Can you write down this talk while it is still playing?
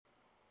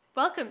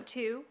Welcome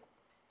to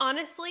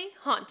Honestly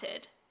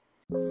Haunted.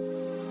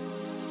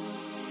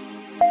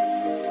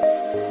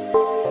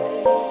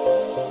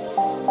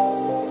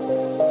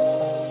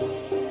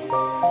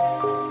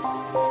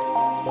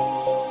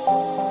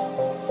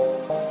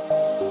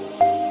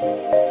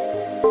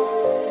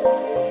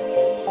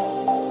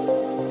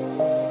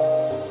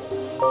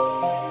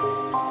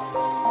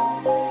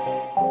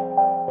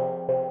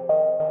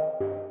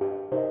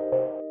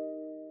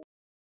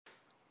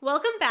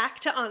 Welcome back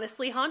to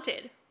Honestly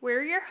Haunted.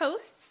 We're your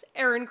hosts,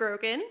 Erin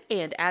Grogan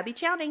and Abby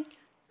Chowning.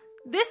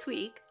 This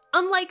week,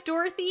 unlike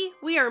Dorothy,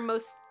 we are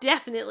most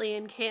definitely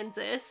in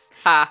Kansas.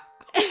 Ha.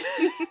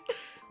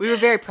 We were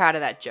very proud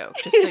of that joke,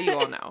 just so you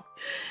all know.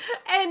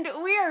 And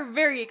we are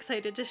very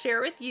excited to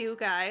share with you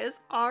guys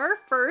our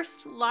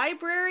first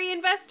library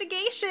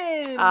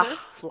investigation.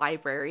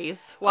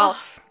 Libraries. Well,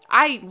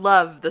 I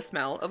love the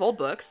smell of old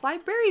books.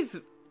 Libraries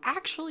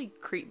actually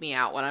creep me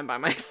out when I'm by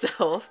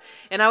myself.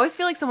 And I always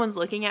feel like someone's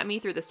looking at me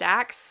through the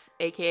stacks,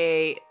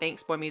 aka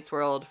thanks Boy Meets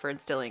World for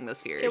instilling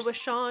those fears. It was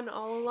Sean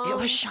all along. It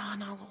was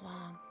Sean all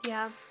along.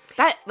 Yeah.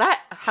 That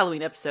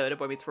Halloween episode of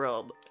Boy Meets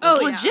World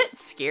was legit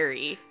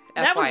scary.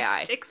 That FYI.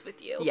 one sticks with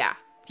you. Yeah.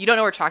 If you don't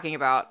know what we're talking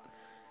about,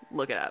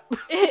 look it up.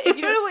 If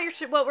you don't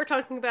know what we're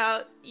talking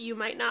about, you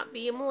might not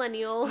be a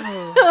millennial.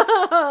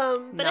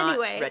 But Not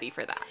anyway. ready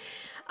for that.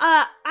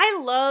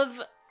 I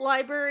love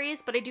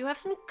libraries, but I do have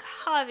some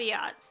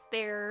caveats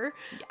there.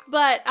 Yeah.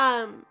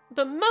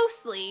 But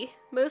mostly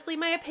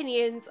my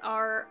opinions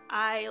are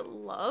I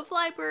love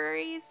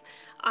libraries.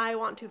 I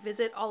want to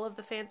visit all of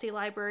the fancy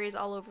libraries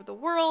all over the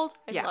world.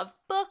 I love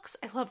books.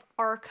 I love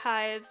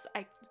archives.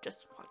 I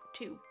just want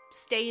to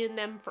stay in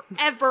them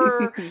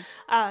forever,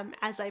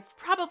 as I've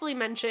probably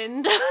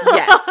mentioned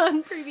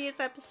on previous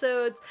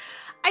episodes.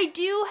 I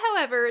do,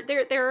 however,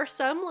 there are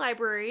some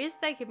libraries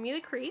that give me the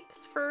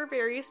creeps for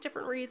various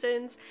different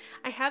reasons.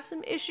 I have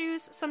some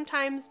issues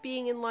sometimes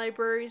being in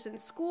libraries and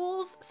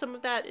schools. Some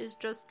of that is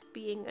just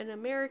being an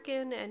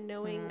American and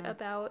knowing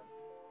about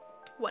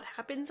what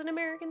happens in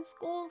American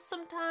schools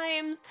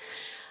sometimes.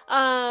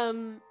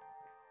 But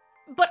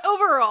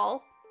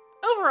overall,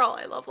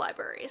 I love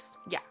libraries.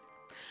 Yeah.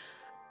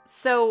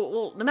 So,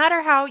 well, no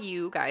matter how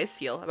you guys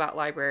feel about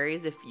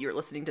libraries, if you're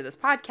listening to this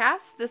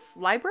podcast, this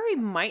library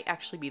might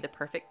actually be the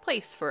perfect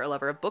place for a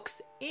lover of books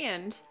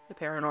and the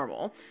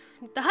paranormal.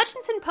 The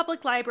Hutchinson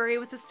Public Library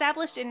was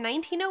established in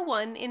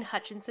 1901 in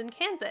Hutchinson,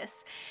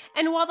 Kansas.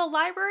 And while the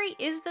library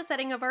is the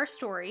setting of our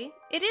story,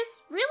 it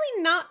is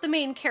really not the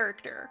main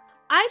character.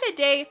 Ida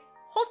Day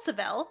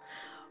Holtzevel,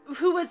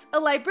 who was a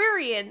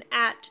librarian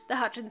at the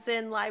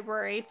Hutchinson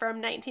Library from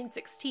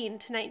 1916 to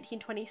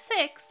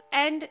 1926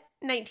 and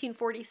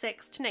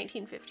 1946 to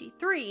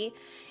 1953,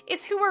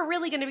 is who we're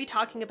really going to be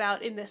talking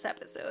about in this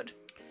episode.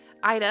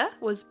 Ida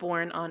was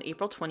born on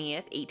April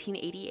 20th,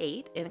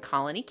 1888 in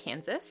Colony,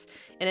 Kansas,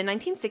 and in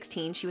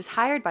 1916 she was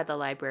hired by the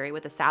library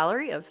with a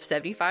salary of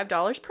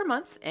 $75 per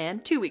month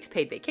and 2 weeks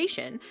paid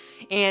vacation,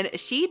 and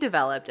she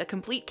developed a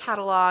complete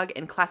catalog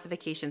and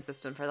classification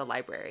system for the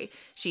library.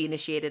 She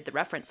initiated the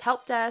reference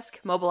help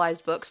desk,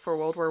 mobilized books for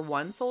World War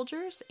I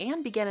soldiers,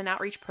 and began an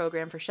outreach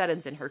program for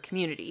shut-ins in her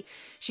community.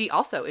 She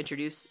also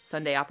introduced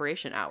Sunday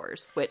operation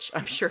hours, which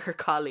I'm sure her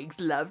colleagues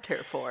loved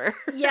her for.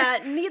 Yeah,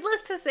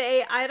 needless to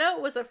say, Ida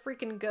was a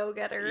freaking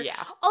go-getter.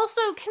 Yeah.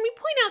 Also, can we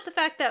point out the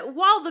fact that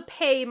while the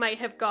pay might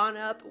have gone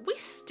up, we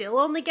still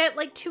only get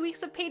like 2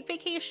 weeks of paid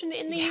vacation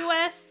in the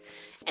US.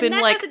 It's been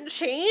that like hasn't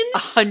changed.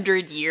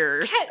 100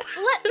 years.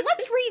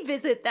 Let's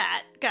revisit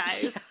that,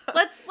 guys. Yeah.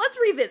 Let's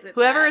revisit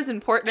Whoever that. is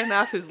important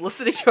enough who's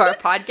listening to our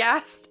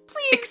podcast,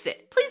 fix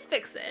it. Please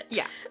fix it.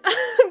 Yeah.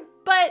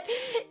 But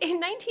in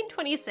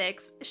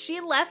 1926,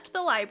 she left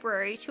the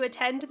library to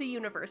attend the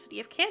University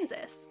of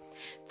Kansas.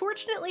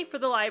 Fortunately for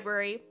the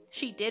library,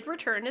 she did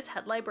return as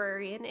head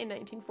librarian in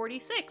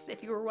 1946,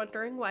 if you were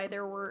wondering why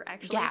there were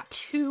actually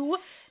gaps. 2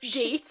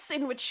 dates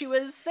in which she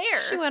was there.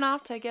 She went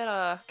off to get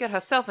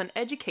herself an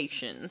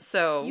education,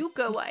 so... You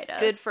go, Ida.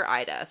 Good for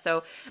Ida.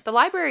 So, the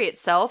library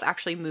itself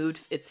actually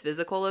moved its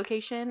physical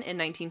location in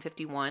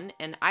 1951,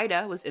 and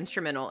Ida was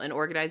instrumental in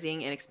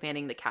organizing and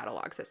expanding the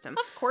catalog system.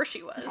 Of course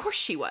she was. Of course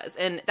she was.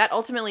 And that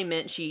ultimately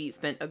meant she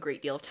spent a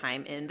great deal of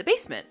time in the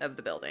basement of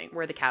the building,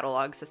 where the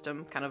catalog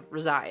system kind of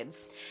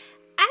resides.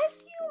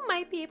 As you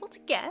might be able to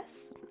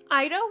guess,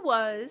 Ida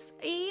was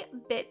a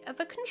bit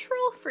of a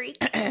control freak,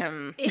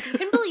 if you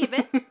can believe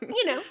it,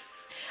 you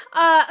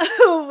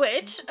know,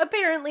 which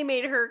apparently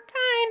made her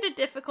kind of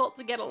difficult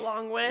to get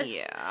along with.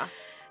 Yeah.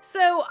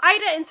 So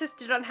Ida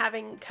insisted on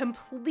having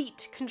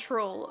complete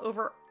control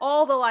over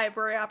all the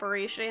library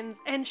operations,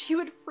 and she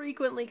would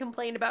frequently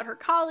complain about her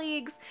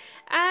colleagues,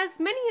 as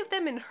many of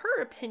them, in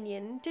her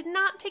opinion, did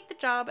not take the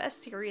job as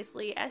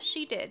seriously as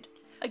she did.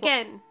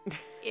 Again,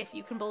 if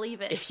you can believe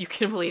it. If you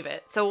can believe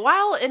it. So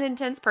while an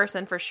intense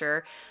person for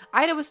sure,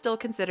 Ida was still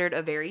considered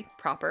a very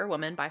proper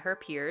woman by her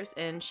peers,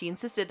 and she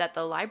insisted that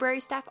the library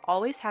staff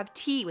always have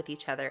tea with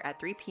each other at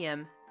 3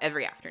 p.m.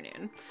 every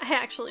afternoon. I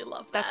actually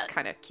love that. That's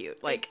kind of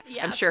cute. Like,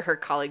 yeah. I'm sure her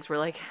colleagues were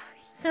like,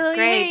 oh,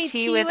 great, yay,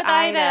 tea with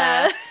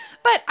Ida.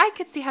 But I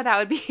could see how that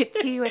would be a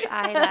tea with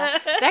Ida.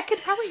 That could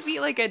probably be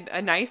like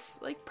a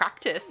nice like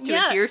practice to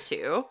adhere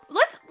to.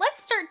 Let's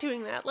start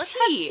doing that. Let's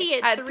have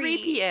tea at 3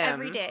 p.m.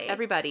 every day.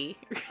 Everybody,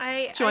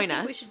 join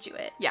us. We should do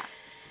it. Yeah.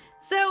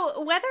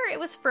 So, whether it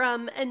was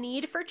from a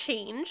need for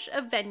change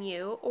of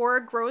venue or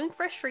a growing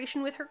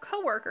frustration with her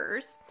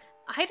coworkers,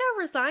 Ida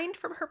resigned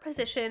from her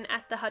position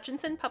at the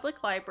Hutchinson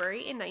Public Library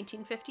in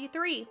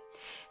 1953.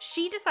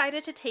 She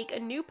decided to take a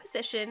new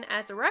position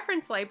as a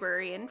reference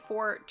librarian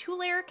for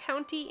Tulare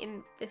County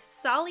in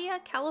Visalia,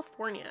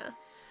 California.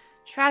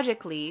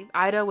 Tragically,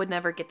 Ida would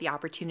never get the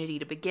opportunity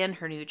to begin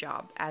her new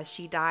job, as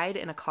she died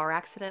in a car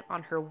accident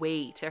on her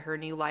way to her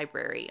new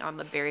library on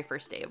the very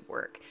first day of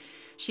work.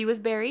 She was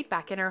buried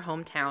back in her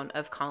hometown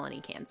of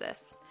Colony,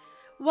 Kansas.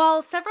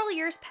 While several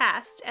years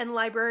passed and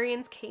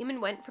librarians came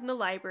and went from the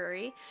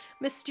library,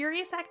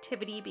 mysterious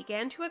activity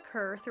began to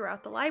occur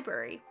throughout the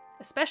library,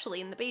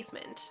 especially in the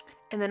basement.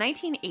 In the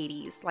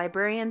 1980s,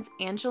 librarians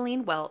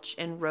Angeline Welch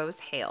and Rose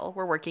Hale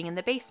were working in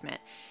the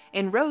basement,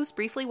 and Rose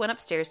briefly went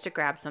upstairs to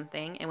grab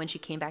something, and when she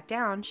came back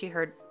down, she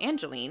heard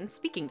Angeline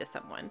speaking to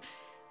someone.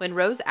 When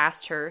Rose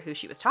asked her who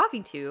she was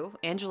talking to,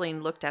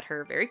 Angeline looked at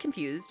her very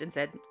confused and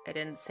said, "I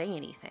didn't say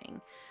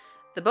anything."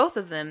 The both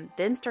of them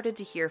then started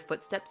to hear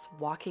footsteps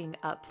walking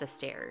up the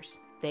stairs.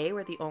 They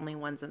were the only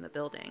ones in the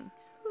building.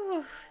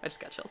 Oof. I just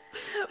got chills.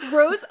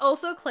 Rose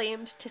also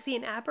claimed to see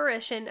an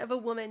apparition of a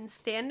woman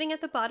standing at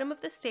the bottom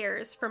of the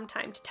stairs from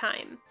time to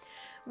time.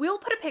 We'll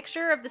put a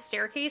picture of the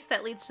staircase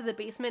that leads to the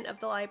basement of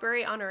the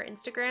library on our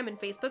Instagram and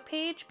Facebook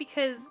page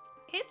because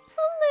it's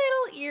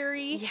a little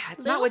eerie. Yeah,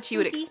 it's not what you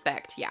would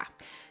expect. Yeah.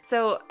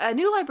 So a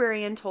new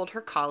librarian told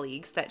her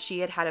colleagues that she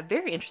had had a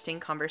very interesting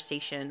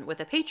conversation with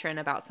a patron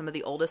about some of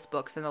the oldest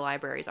books in the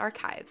library's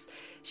archives.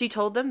 She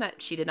told them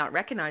that she did not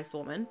recognize the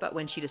woman, but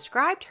when she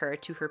described her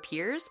to her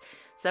peers,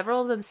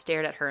 several of them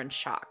stared at her in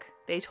shock.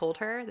 They told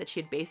her that she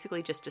had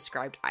basically just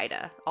described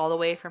Ida, all the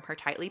way from her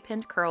tightly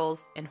pinned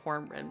curls and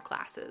horn-rimmed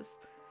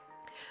glasses.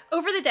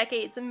 Over the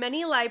decades,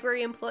 many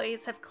library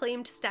employees have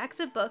claimed stacks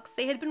of books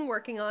they had been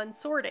working on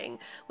sorting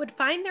would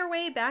find their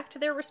way back to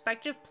their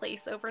respective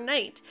place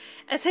overnight,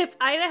 as if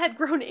Ida had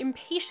grown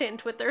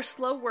impatient with their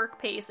slow work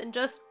pace and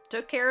just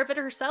took care of it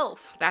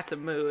herself. That's a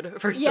mood,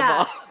 first of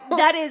all.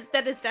 that is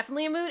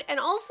definitely a mood, and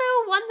also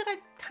one that I'd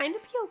kind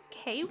of be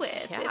okay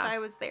with if I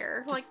was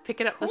there. Just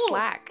picking up cool, the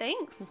slack.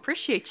 Thanks.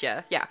 Appreciate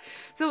you. Yeah.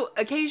 So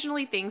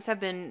occasionally things have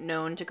been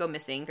known to go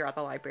missing throughout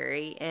the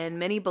library, and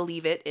many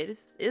believe it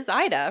is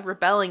Ida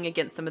rebelling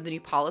against some of the new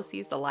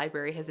policies the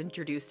library has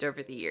introduced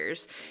over the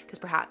years, because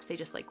perhaps they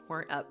just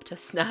weren't up to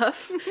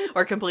snuff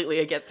or completely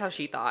against how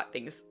she thought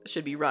things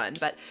should be run.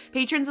 But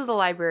patrons of the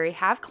library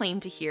have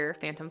claimed to hear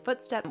phantom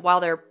footsteps while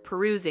they're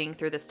perusing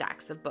through the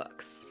stacks of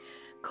books.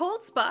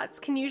 Cold spots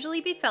can usually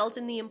be felt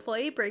in the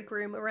employee break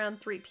room around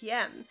 3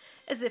 p.m.,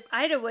 as if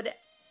Ida would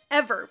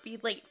ever be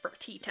late for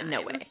tea time.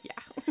 No way,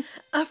 yeah.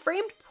 A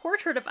framed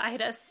portrait of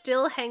Ida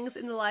still hangs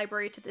in the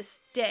library to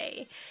this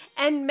day,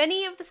 and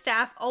many of the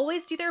staff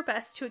always do their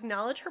best to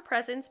acknowledge her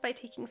presence by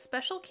taking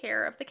special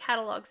care of the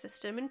catalog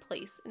system in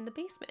place in the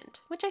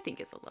basement. Which I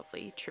think is a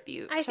lovely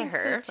tribute to her. I think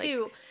so,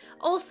 too.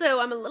 Also,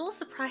 I'm a little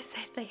surprised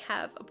that they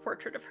have a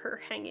portrait of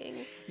her hanging.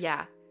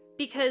 Yeah.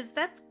 Because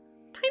that's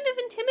kind of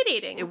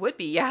intimidating. It would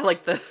be, yeah,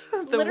 like the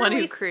one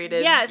who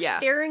created. Yeah,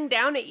 staring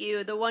down at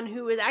you, the one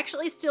who is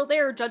actually still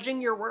there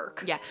judging your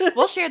work. Yeah.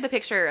 We'll share the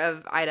picture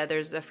of Ida.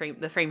 There's the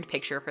framed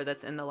picture of her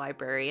that's in the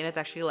library, and it's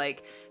actually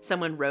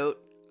someone wrote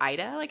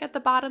Ida at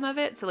the bottom of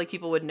it, so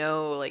people would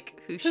know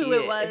who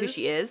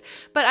she is.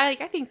 But I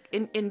think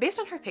in based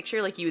on her picture,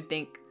 you would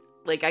think,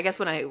 I guess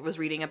when I was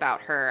reading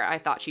about her, I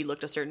thought she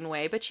looked a certain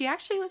way, but she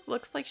actually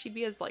looks like she'd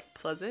be as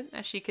pleasant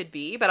as she could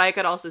be. But I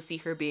could also see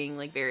her being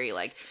very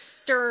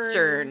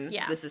stern.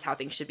 Yeah. This is how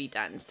things should be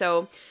done.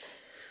 So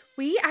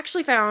we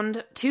actually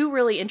found two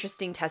really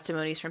interesting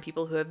testimonies from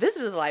people who have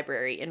visited the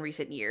library in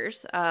recent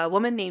years. A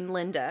woman named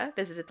Linda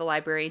visited the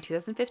library in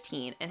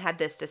 2015 and had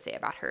this to say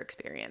about her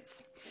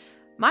experience.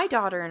 My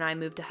daughter and I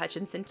moved to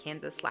Hutchinson,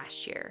 Kansas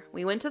last year.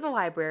 We went to the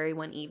library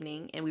one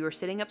evening and we were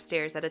sitting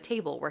upstairs at a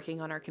table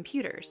working on our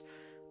computers.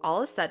 All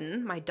of a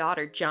sudden, my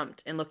daughter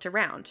jumped and looked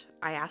around.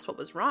 I asked what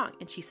was wrong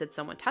and she said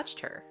someone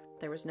touched her.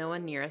 There was no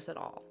one near us at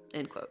all.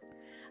 End quote.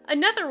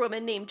 Another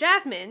woman named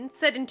Jasmine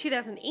said in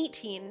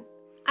 2018,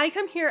 I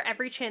come here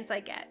every chance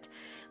I get.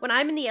 When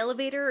I'm in the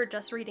elevator or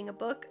just reading a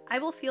book, I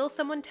will feel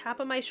someone tap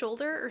on my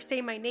shoulder or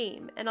say my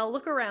name, and I'll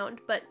look around,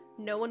 but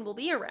no one will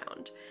be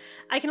around.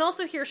 I can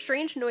also hear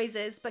strange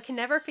noises, but can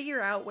never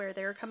figure out where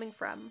they're coming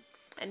from.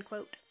 End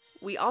quote.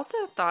 We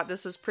also thought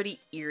this was pretty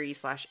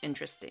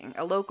eerie/interesting.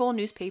 A local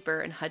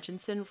newspaper in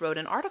Hutchinson wrote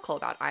an article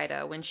about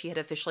Ida when she had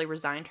officially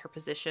resigned her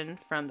position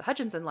from the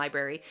Hutchinson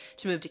Library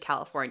to move to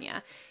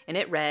California, and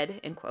it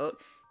read, end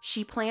quote,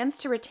 she plans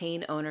to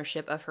retain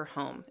ownership of her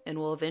home and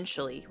will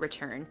eventually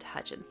return to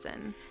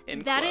Hutchinson.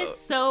 End that quote. Is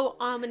so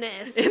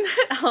ominous. Isn't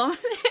that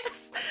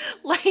ominous?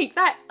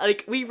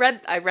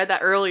 I read that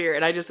earlier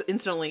and I just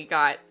instantly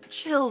got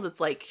chills.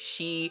 It's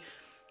she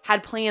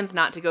had plans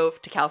not to go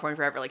to California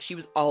forever. She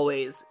was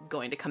always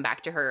going to come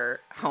back to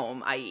her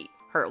home, i.e.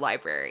 her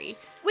library.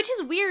 Which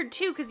is weird,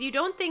 too, because you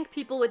don't think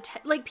people would...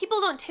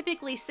 people don't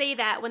typically say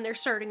that when they're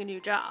starting a new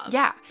job.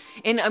 Yeah.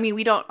 And, I mean,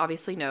 we don't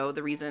obviously know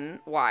the reason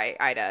why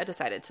Ida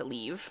decided to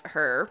leave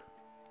her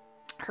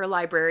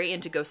library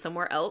and to go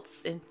somewhere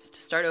else and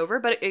to start over,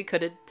 but it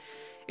could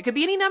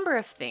be any number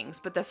of things.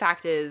 But the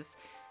fact is,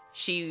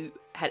 she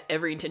had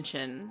every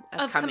intention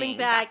of coming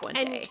back one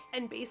day.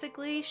 And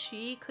basically,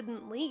 she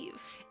couldn't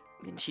leave.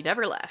 And she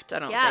never left, I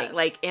don't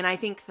think. And I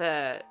think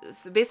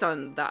based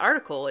on the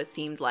article, it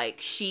seemed like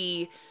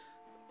she'd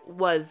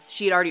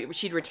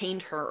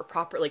retained her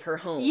proper, her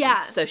home.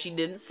 Yeah. So she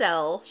didn't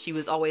sell. She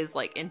was always,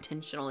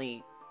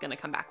 intentionally gonna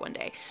come back one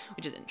day,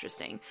 which is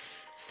interesting.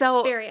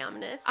 So very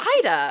ominous.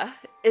 Ida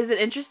is an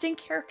interesting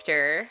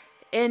character.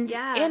 And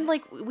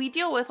we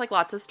deal with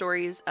lots of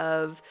stories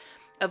of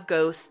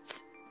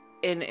ghosts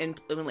in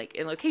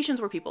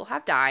locations where people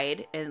have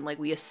died, and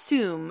we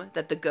assume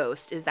that the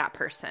ghost is that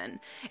person.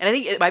 And I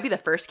think it might be the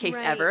first case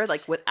ever,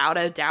 without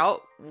a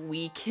doubt,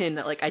 we can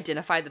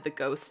identify that the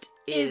ghost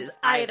is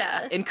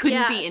Ida and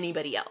couldn't be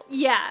anybody else.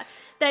 Yeah.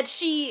 That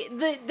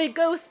the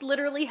ghost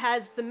literally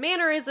has the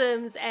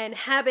mannerisms and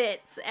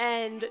habits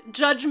and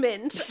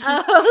judgment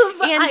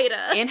of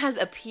Ida. And has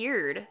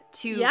appeared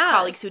to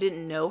colleagues who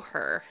didn't know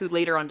her, who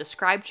later on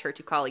described her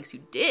to colleagues who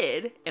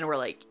did, and were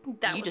like,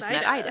 you just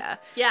met Ida.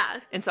 Yeah.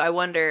 And so I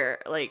wonder,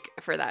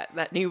 for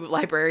that new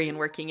librarian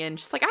working in,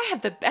 just I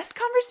had the best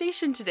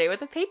conversation today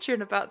with a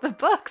patron about the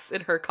books,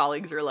 and her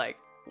colleagues were like,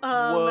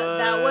 what?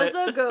 That was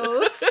a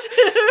ghost.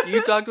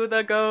 You talked with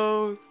a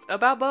ghost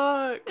about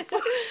books.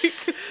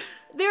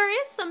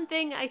 There is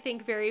something, I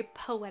think, very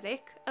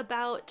poetic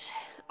about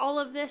all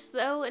of this,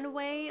 though, in a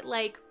way.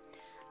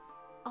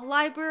 A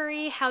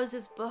library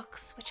houses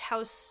books, which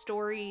house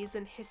stories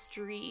and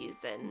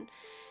histories and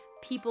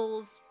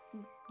people's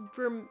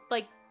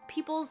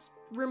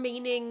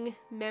remaining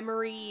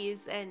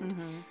memories,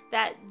 and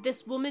that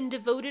this woman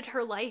devoted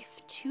her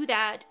life to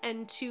that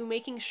and to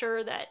making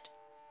sure that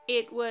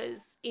it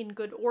was in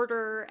good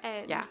order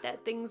and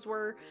that things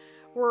were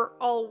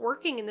all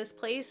working in this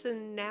place,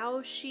 and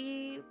now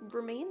she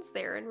remains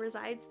there and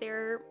resides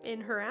there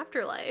in her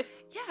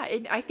afterlife. Yeah,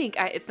 and I think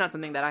it's not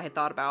something that I had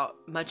thought about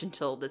much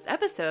until this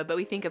episode, but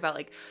we think about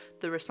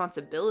the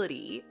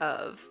responsibility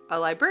of a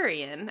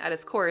librarian at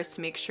its core is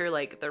to make sure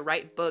the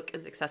right book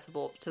is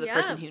accessible to the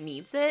person who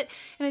needs it.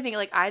 And I think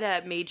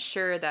Ida made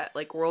sure that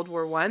World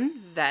War I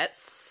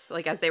vets,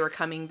 as they were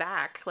coming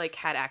back,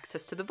 had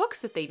access to the books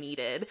that they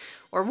needed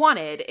or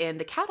wanted, and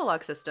the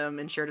catalog system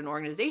ensured an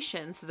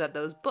organization so that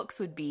those books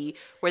would be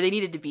where they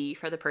needed to be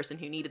for the person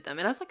who needed them.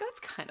 And I was that's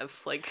kind of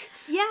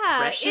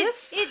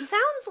precious.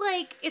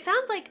 It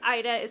sounds like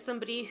Ida is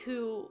somebody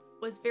who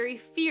was very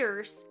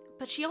fierce,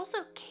 but she also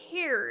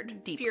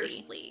cared deeply.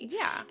 Fiercely.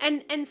 Yeah.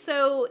 And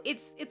so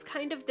it's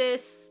kind of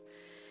this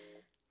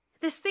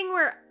thing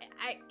where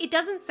it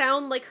doesn't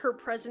sound like her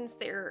presence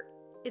there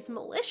is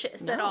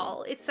malicious at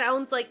all. It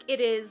sounds like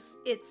it's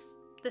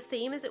the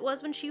same as it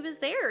was when she was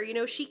there.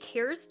 She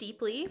cares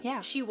deeply. Yeah.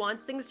 She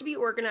wants things to be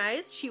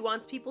organized. She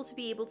wants people to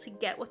be able to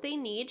get what they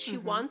need. She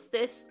wants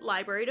this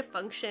library to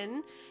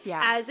function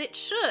as it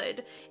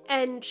should.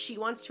 And she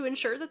wants to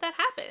ensure that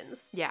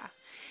happens. Yeah.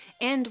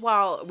 And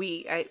while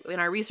in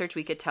our research,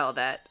 we could tell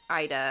that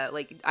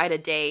Ida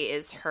Day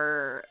is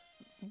her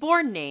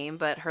born name,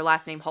 but her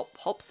last name,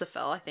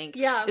 Holpsifel, I think,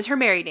 is her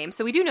married name.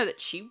 So we do know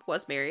that she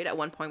was married at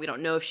one point. We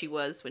don't know if she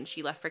was when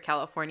she left for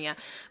California.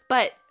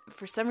 But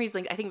for some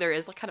reason, I think there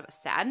is kind of a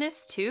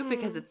sadness, too,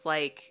 because it's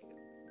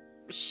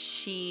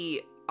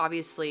she...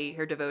 Obviously,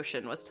 her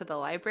devotion was to the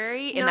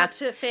library, and not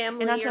to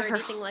family or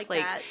anything like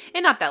that.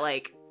 And not that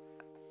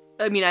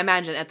I mean, I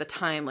imagine at the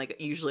time,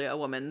 usually a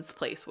woman's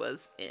place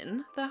was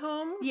in the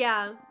home.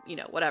 Yeah.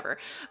 Whatever.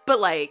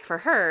 But, for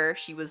her,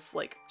 she was,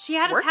 she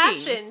had working. A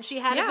passion. She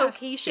had a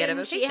vocation. She had a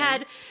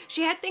vocation.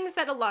 She had things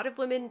that a lot of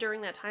women during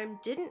that time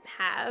didn't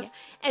have. Yeah.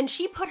 And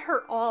she put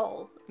her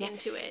all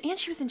into it. And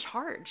she was in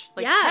charge.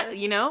 And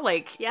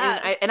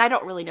I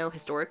don't really know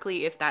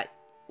historically if that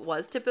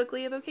was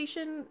typically a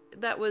vocation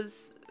that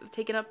was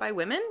taken up by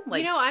women.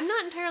 I'm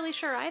not entirely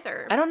sure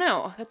either. I don't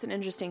know. That's an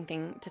interesting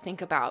thing to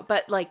think about.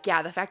 But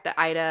the fact that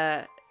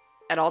Ida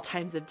at all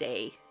times of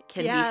day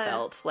can be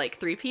felt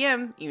 3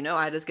 p.m.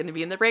 Ida's going to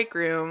be in the break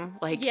room.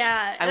 I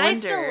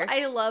wonder.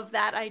 I love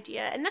that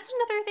idea. And that's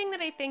another thing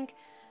that I think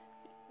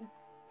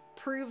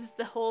proves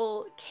the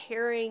whole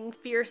caring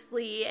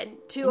fiercely and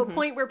to a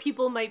point where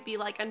people might be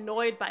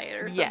annoyed by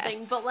it or something.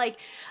 Yes. But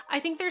I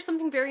think there's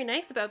something very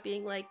nice about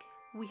being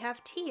we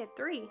have tea at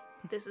 3.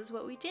 This is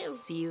what we do.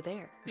 See you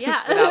there.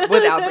 Yeah.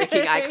 without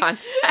breaking eye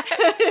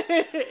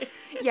contact.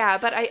 Yeah,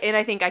 but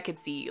I think I could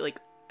see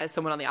as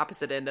someone on the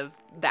opposite end of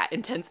that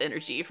intense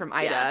energy from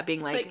Ida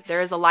being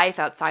there is a life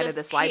outside of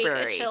this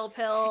library. Just take a chill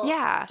pill.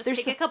 Yeah.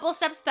 Just take a couple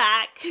steps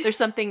back. There's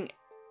something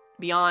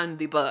beyond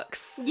the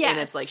books. Yes. And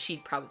it's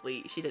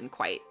she didn't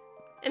quite.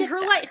 And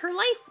her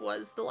life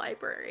was the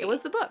library. It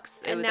was the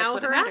books. And now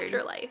her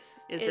afterlife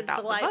is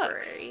about the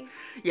library. Books.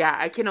 Yeah,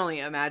 I can only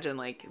imagine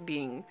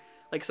being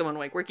like someone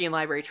like working in a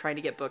library trying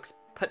to get books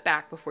put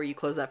back before you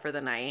close up for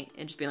the night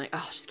and just being like,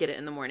 oh, just get it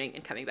in the morning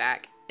and coming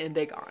back and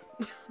they gone.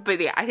 But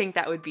yeah, I think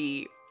that would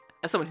be,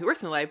 as someone who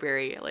worked in the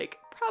library, like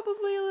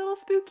probably a little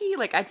spooky.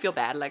 Like I'd feel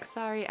bad, like,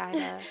 sorry,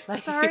 Ida.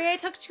 Like, sorry I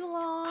took too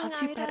long. I'll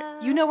do Ida. better.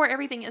 You know where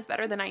everything is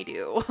better than I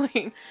do.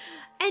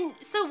 And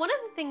so one of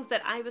the things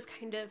that I was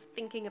kind of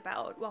thinking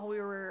about while we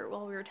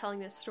were telling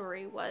this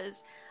story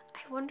was,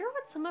 I wonder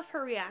what some of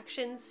her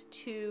reactions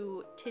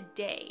to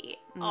today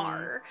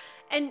are.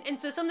 And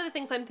so some of the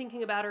things I'm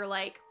thinking about are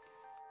like,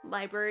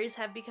 libraries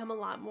have become a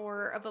lot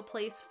more of a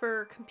place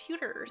for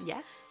computers.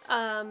 Yes.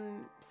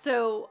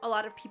 So a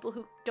lot of people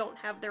who don't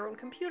have their own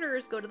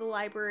computers go to the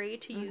library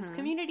to use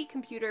community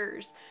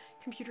computers.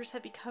 Computers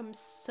have become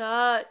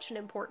such an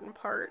important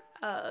part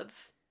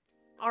of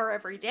our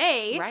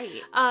everyday.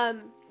 Right.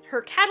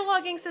 Her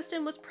cataloging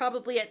system was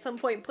probably at some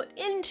point put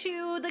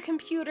into the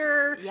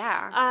computer.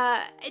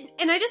 Yeah.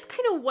 And I just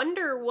kind of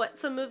wonder what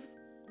some of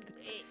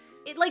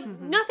it like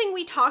nothing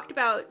we talked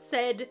about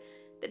said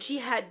that she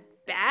had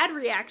bad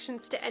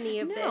reactions to any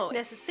of this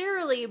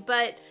necessarily,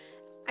 but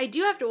I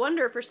do have to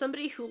wonder, for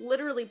somebody who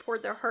literally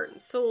poured their heart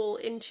and soul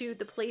into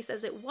the place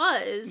as it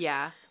was,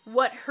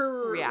 what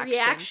her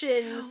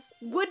reactions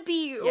would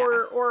be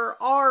or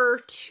are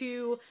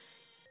to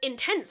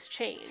intense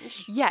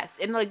change. Yes,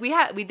 and like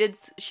we did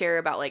share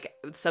about like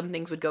some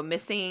things would go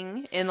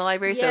missing in the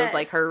library, so it's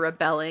like her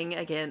rebelling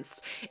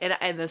against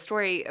and the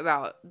story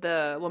about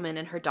the woman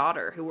and her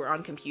daughter who were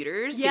on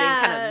computers getting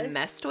kind of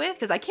messed with,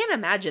 because I can't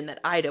imagine that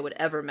Ida would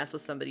ever mess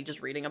with somebody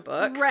just reading a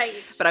book, right?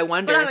 But I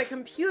wonder on a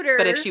computer.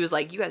 But if she was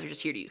like, you guys are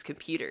just here to use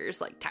computers,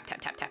 like tap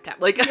tap tap tap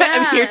tap, like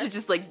I'm here to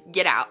just like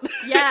get out.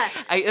 Yeah,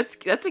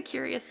 that's a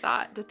curious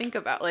thought to think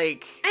about,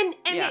 like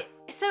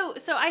so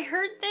I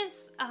heard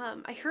this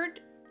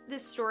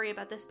this story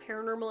about this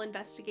paranormal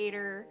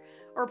investigator,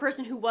 or a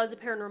person who was a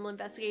paranormal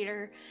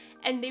investigator,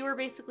 and they were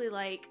basically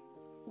like,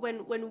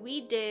 when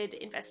we did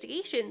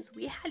investigations,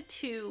 we had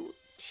to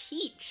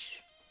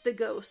teach the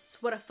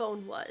ghosts what a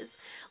phone was.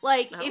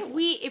 Like,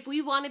 if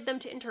we wanted them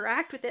to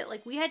interact with it,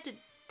 like, we had to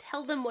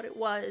tell them what it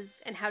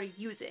was and how to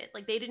use it.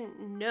 Like, they didn't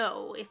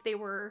know if they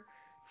were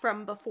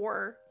from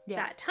before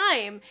that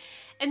time.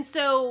 And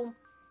so,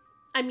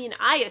 I mean,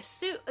 I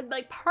assume,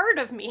 like, part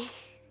of me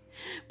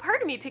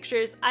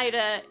pictures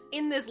Ida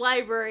in this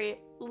library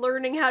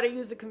learning how to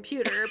use a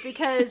computer,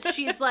 because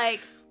she's like,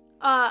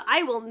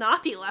 I will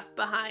not be left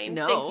behind.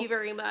 No. Thank you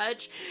very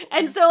much.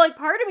 And so, like,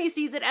 part of me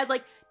sees it as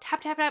like,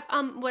 tap, tap, tap.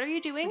 What are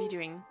you doing? What are you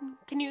doing?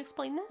 Can you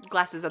explain that?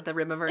 Glasses at the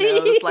rim of her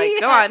nose. Like,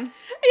 go on.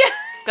 Yeah.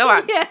 Go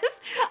on.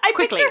 Yes. I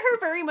Quickly. picture her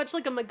very much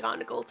like a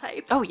McGonagall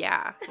type. Oh,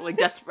 yeah. Like,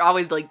 just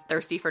always, like,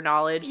 thirsty for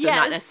knowledge. So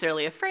not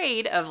necessarily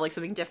afraid of, like,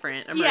 something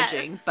different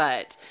emerging,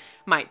 but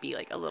might be,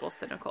 like, a little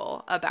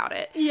cynical about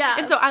it. Yeah.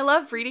 And so I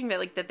love reading that,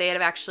 like, that they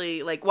have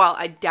actually, like, while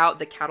I doubt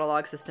the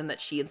catalog system that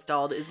she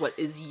installed is what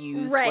is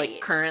used, like,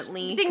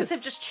 currently. Things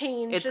have just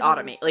changed. It's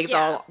automated. Like, it's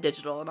all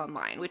digital and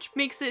online, which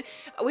makes it,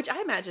 which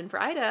I imagine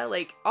for Ida,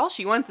 like, all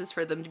she wants is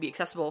for them to be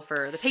accessible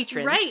for the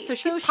patrons. Right. So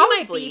she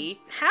might be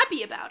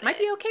happy about it. Might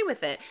be okay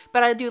with it.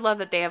 But I do love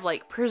that they have,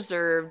 like,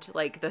 preserved,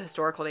 like, the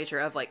historical nature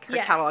of, like, her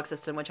catalog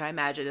system, which I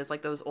imagine is,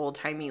 like, those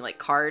old-timey, like,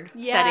 card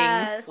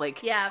settings.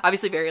 Like,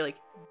 obviously very, like,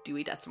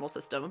 Dewey Decimal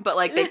System, but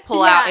like they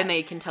pull out and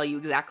they can tell you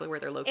exactly where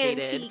they're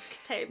located. Antique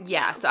type.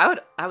 Yeah, so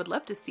I would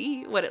love to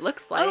see what it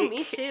looks like. Oh,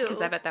 me too.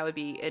 Because I bet that would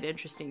be an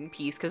interesting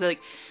piece. Because like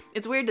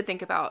it's weird to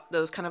think about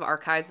those kind of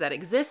archives that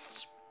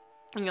exist,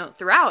 you know,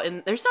 throughout,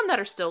 and there's some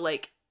that are still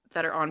like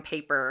that are on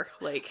paper,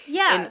 like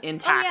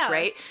intact,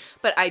 right?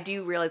 But I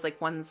do realize like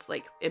ones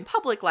like in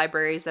public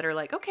libraries that are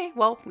like, okay,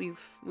 well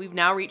we've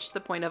now reached the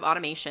point of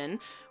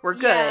automation. We're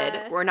good.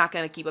 Yeah. We're not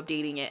going to keep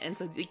updating it. And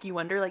so like, you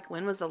wonder like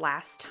when was the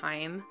last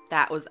time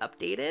that was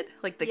updated?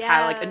 Like the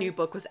like a new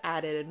book was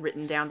added and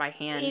written down by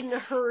hand in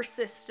her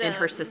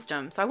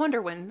system. So I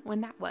wonder when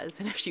that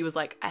was, and if she was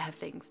like, I have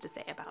things to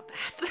say about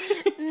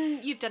that.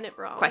 You've done it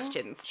wrong.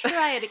 Questions.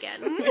 Try it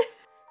again.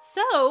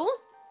 So,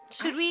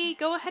 should we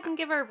go ahead and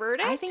give our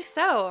verdict? I think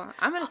so.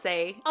 I'm going to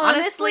say,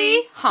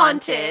 honestly,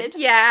 haunted.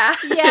 Yeah.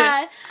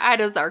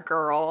 Ida's our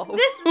girl.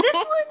 This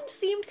one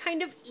seemed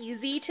kind of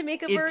easy to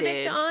make a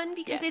verdict on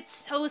because it's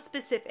so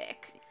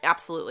specific.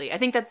 Absolutely. I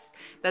think that's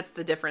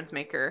the difference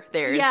maker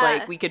there. Is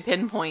like we could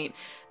pinpoint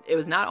it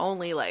was not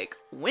only like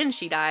when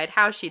she died,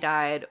 how she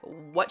died,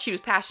 what she was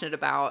passionate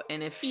about,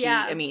 and if she,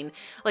 I mean,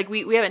 like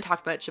we haven't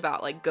talked much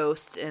about like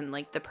ghosts and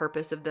like the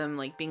purpose of them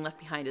like being left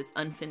behind as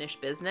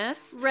unfinished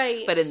business.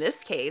 Right. But in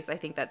this case, I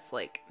think that's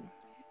like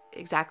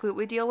exactly what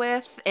we deal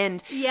with.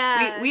 And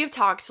we have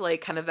talked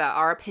like kind of about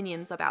our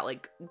opinions about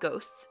like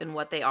ghosts and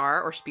what they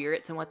are, or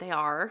spirits and what they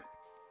are.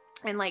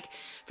 And like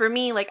for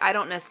me, like I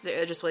don't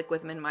necessarily, just like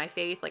within my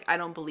faith, like I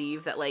don't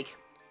believe that like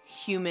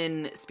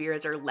human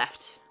spirits are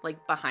left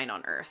like behind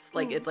on earth.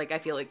 Like it's like I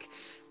feel like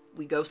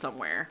we go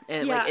somewhere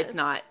and like it's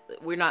not,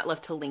 we're not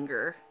left to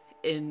linger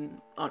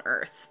on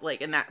earth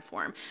like in that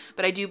form.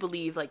 But I do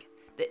believe like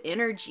the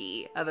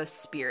energy of a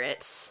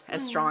spirit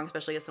as strong,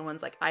 especially as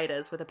someone's like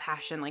Ida's with a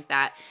passion like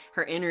that,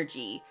 her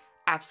energy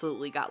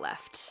absolutely got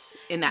left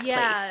in that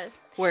Yeah. place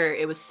where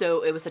it was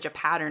such a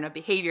pattern of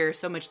behavior,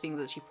 so much things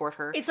that she poured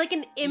her. It's like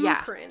an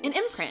imprint. An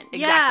imprint. Exactly.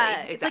 Yeah,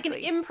 Exactly. it's like an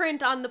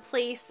imprint on the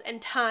place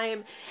and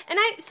time. And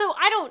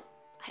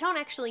I don't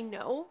actually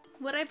know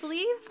what I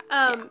believe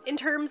in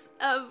terms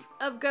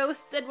of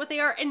ghosts and what they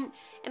are. And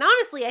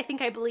honestly, I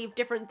think I believe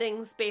different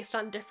things based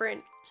on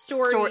different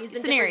stories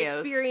and scenarios.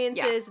 Different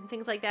experiences and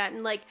things like that.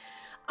 And like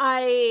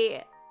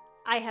I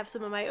have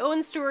some of my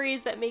own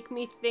stories that make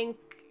me think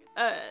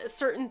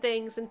certain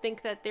things and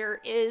think that there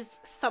is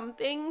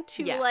something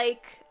to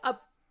like a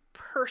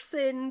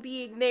person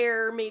being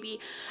there, maybe.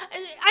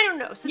 I don't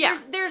know. So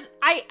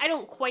I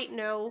don't quite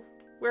know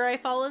where I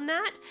fall in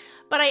that,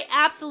 but I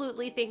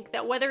absolutely think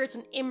that whether it's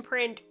an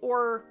imprint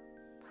or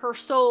her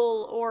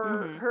soul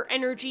or her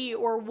energy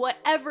or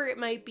whatever it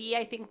might be,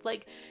 I think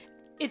like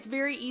it's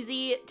very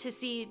easy to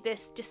see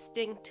this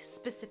distinct,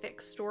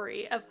 specific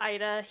story of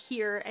Ida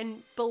here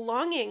and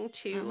belonging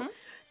to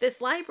this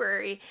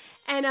library.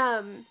 And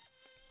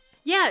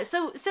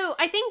so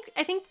I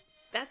think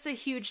that's a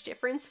huge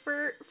difference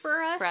for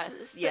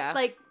us. So, yeah.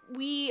 like,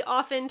 we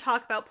often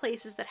talk about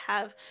places that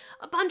have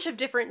a bunch of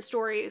different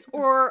stories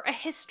or a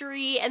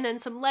history and then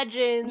some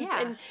legends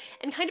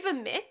and kind of a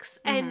mix.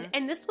 And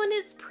this one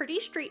is pretty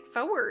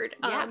straightforward.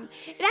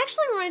 It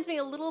actually reminds me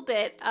a little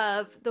bit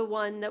of the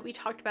one that we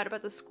talked about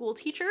the school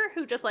teacher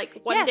who just like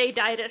one day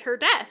died at her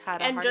desk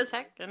and just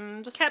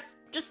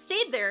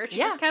stayed there. She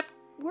just kept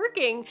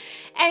working.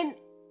 And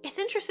it's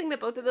interesting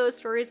that both of those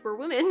stories were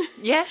women.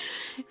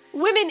 Yes.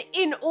 Women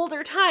in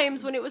older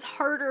times when it was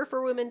harder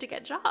for women to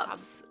get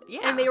jobs.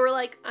 Yeah. And they were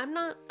like, I'm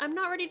not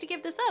ready to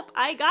give this up.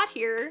 I got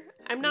here.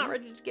 I'm not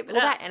ready to give it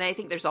up. And I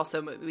think there's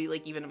also maybe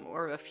like even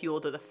more of a fuel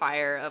to the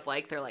fire of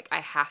like, they're like, I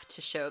have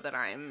to show that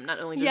I'm not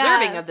only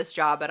deserving of this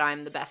job, but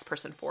I'm the best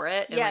person for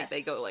it. And like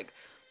they go like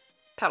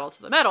pedal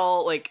to the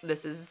metal, like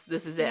this is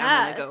it.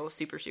 I'm gonna go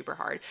super, super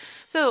hard.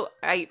 So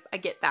I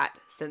get that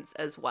sense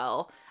as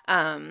well.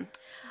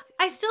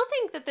 I still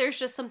think that there's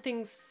just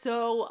something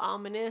so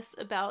ominous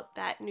about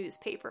that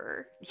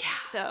newspaper. Yeah.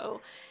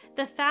 Though.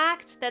 The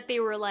fact that they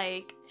were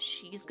like,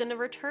 she's gonna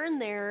return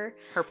there.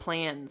 Her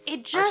plans.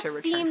 It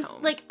just seems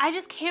home. like I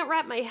just can't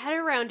wrap my head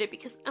around it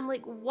because I'm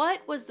like,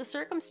 what was the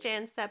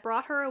circumstance that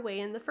brought her away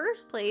in the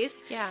first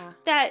place? Yeah.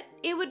 That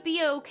it would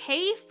be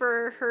okay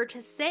for her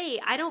to say,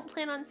 I don't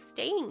plan on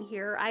staying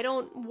here. I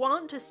don't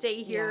want to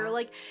stay here. Yeah.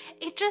 Like,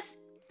 it just...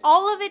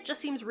 all of it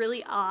just seems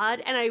really odd,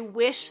 and I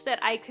wish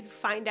that I could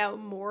find out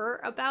more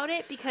about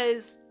it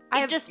because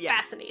it just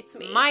fascinates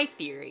me. My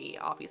theory,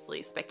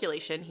 obviously,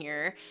 speculation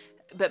here,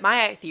 but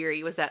my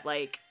theory was that,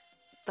 like,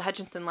 the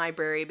Hutchinson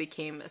Library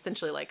became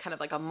essentially, like, kind of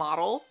like a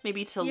model,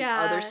 maybe to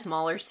other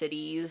smaller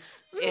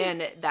cities,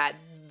 and that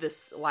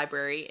this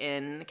library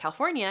in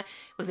California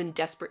was in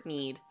desperate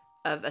need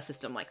of a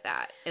system like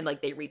that, and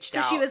like they reached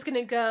out. So she was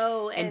gonna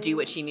go and do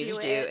what she needed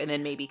to do, and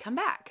then maybe come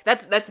back.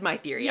 That's my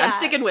theory. Yeah. I'm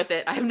sticking with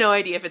it. I have no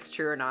idea if it's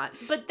true or not.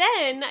 But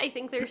then I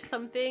think there's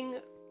something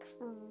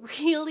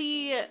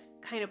really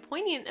kind of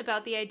poignant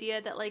about the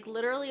idea that like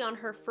literally on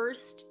her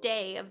first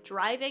day of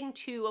driving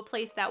to a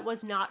place that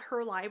was not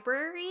her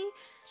library,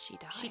 she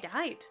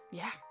died.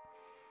 Yeah.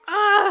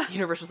 The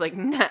universe was like,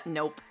 nah,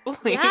 nope.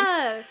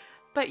 Yeah.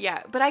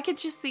 But I could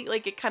just see,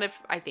 like, it kind of,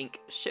 I think,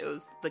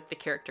 shows, like, the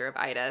character of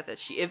Ida, that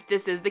she, if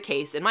this is the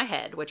case in my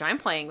head, which I'm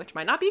playing, which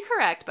might not be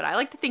correct, but I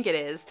like to think it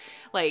is,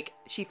 like,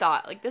 she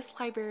thought, like, this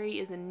library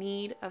is in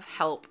need of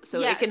help,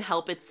 so it can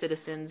help its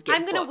citizens get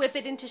I'm gonna books.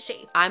 whip it into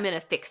shape. I'm gonna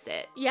fix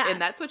it. Yeah.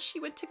 And that's what she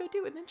went to go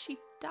do, and then she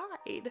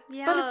died.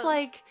 Yeah. But it's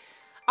like,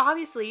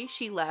 obviously,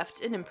 she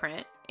left an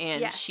imprint,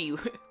 and she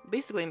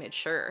basically made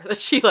sure that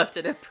she left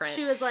an imprint.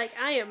 She was like,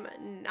 I am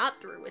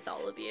not through with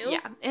all of you.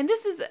 Yeah. And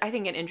this is, I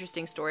think, an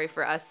interesting story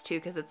for us, too,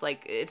 because it's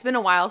like, it's been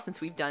a while since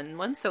we've done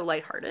one so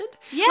lighthearted.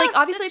 Yeah, like,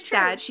 obviously it's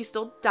sad. She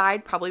still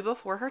died probably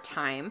before her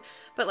time,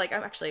 but, like,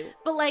 I'm actually...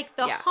 But, like,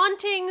 the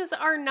hauntings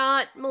are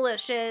not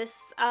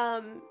malicious,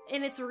 and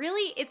it's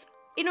really, it's,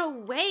 in a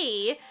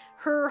way...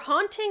 her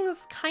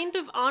hauntings kind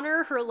of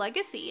honor her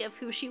legacy of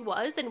who she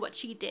was and what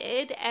she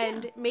did,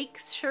 and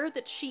makes sure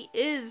that she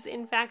is,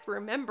 in fact,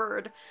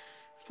 remembered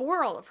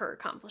for all of her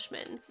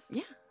accomplishments.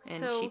 Yeah, and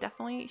so, she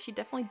definitely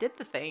did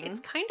the thing.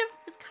 It's kind of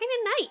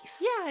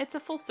nice. Yeah, it's a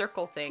full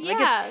circle thing.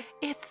 Yeah. Like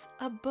it's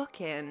a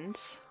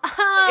bookend,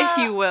 if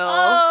you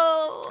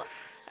will.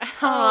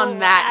 On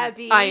that,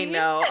 Abby. I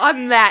know.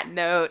 On that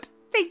note.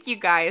 Thank you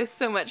guys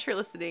so much for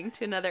listening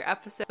to another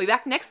episode. We'll be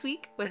back next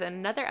week with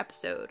another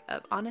episode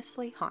of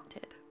Honestly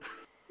Haunted.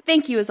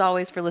 Thank you as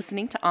always for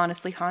listening to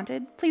Honestly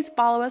Haunted. Please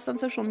follow us on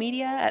social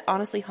media at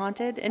Honestly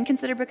Haunted and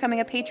consider becoming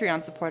a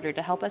Patreon supporter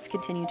to help us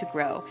continue to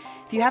grow.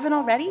 If you haven't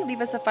already,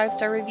 leave us a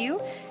 5-star review.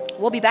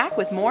 We'll be back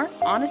with more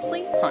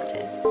Honestly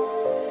Haunted.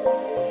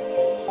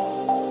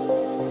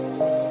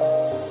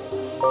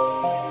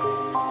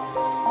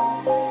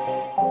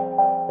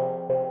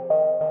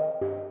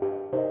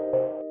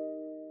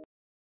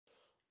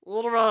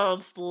 Eat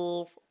around,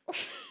 Steve.